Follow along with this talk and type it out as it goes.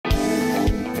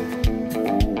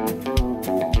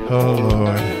Oh,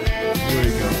 Lord. Here we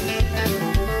go.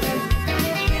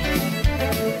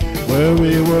 Well,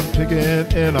 we were picking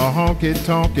in a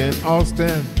honky-tonk in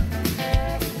Austin.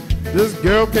 This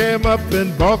girl came up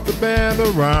and brought the band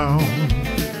around.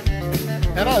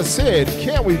 And I said,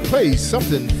 can't we play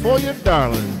something for you,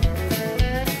 darling,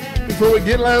 before we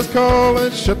get last call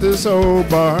and shut this old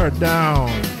bar down?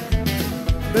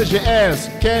 Then she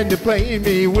asked, can you play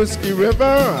me Whiskey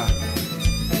River?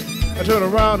 I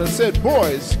turned around and said,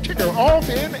 boys, kick her off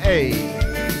in A.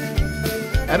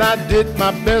 And I did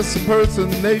my best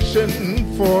impersonation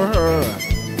for her.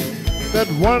 That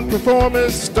one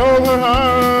performance stole her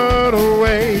heart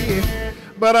away.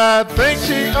 But I think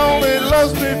she only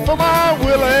loves me for my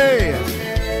Willie.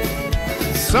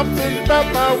 Something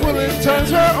about my Willie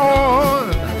turns her on.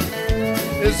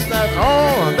 It's not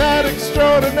all that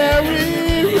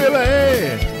extraordinary,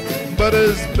 really, but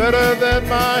it's better than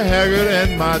my Haggard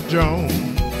and my Jones.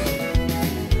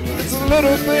 It's a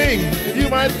little thing, you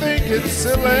might think it's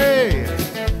silly,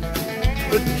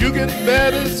 but you can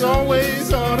bet it's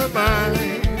always on her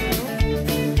mind.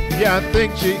 Yeah, I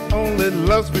think she only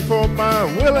loves me for my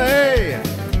Willie.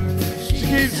 She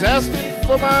keeps asking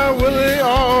for my Willie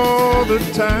all the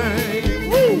time.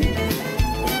 Woo!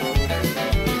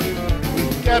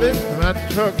 Got in my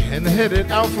truck and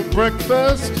headed out for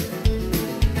breakfast.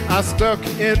 I stuck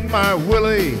in my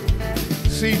Willie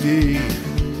CD.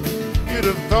 You'd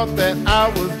have thought that I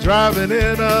was driving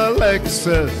in a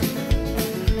Lexus,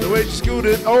 the way she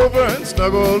scooted over and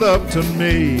snuggled up to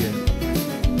me.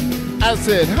 I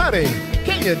said, honey,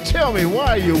 can you tell me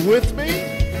why you're with me?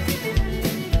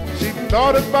 She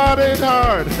thought about it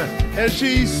hard, and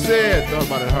she said, thought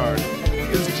about it hard,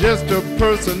 it's just her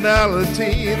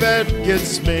personality that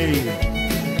gets me.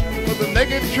 But the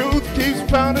naked truth keeps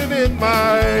pounding in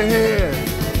my head.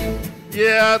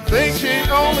 Yeah, I think she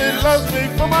only loves me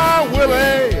for my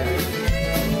Willie.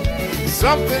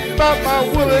 Something about my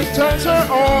Willie turns her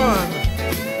on.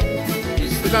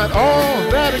 It's not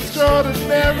all that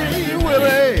extraordinary,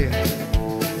 Willie,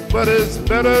 but it's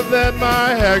better than my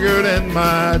Haggard and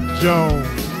my Jones.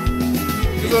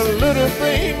 It's a little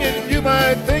thing and you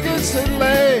might think it's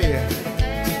silly,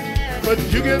 but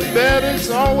you can bet it's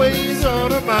always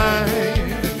on her mind.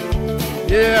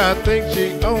 Yeah, I think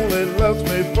she only loves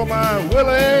me for my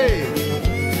Willie.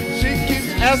 She keeps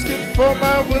asking for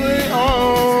my Willie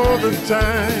all the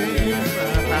time.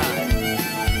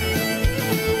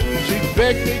 She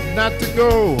begged me not to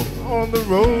go on the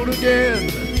road again,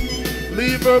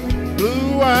 leave her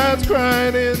blue eyes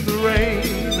crying in the rain.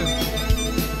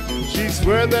 She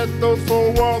swear that those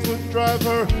four walls would drive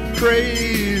her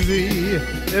crazy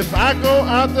if I go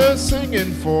out there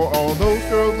singing for all those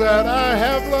girls that I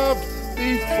have loved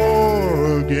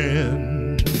before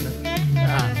again.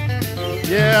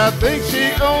 Yeah, I think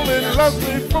she only loves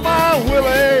me for my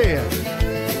Willie.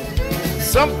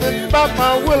 Something about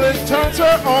my Willie turns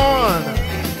her on.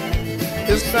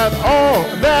 It's not all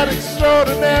that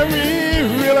extraordinary,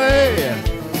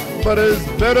 really, but it's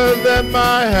better than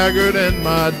my Haggard and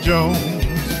my Jones.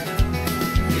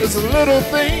 It's a little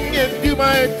thing and you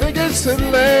might think it's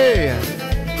silly,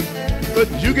 but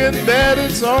you can bet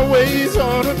it's always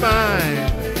on her mind.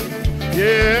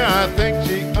 Yeah, I think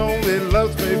she only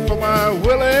loves me for my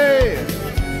Willie.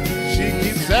 She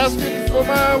keeps asking for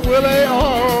my Willie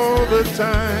all the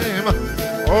time,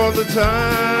 all the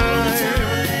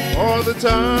time, all the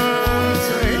time.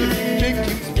 She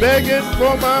keeps begging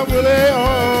for my Willie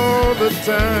all the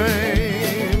time.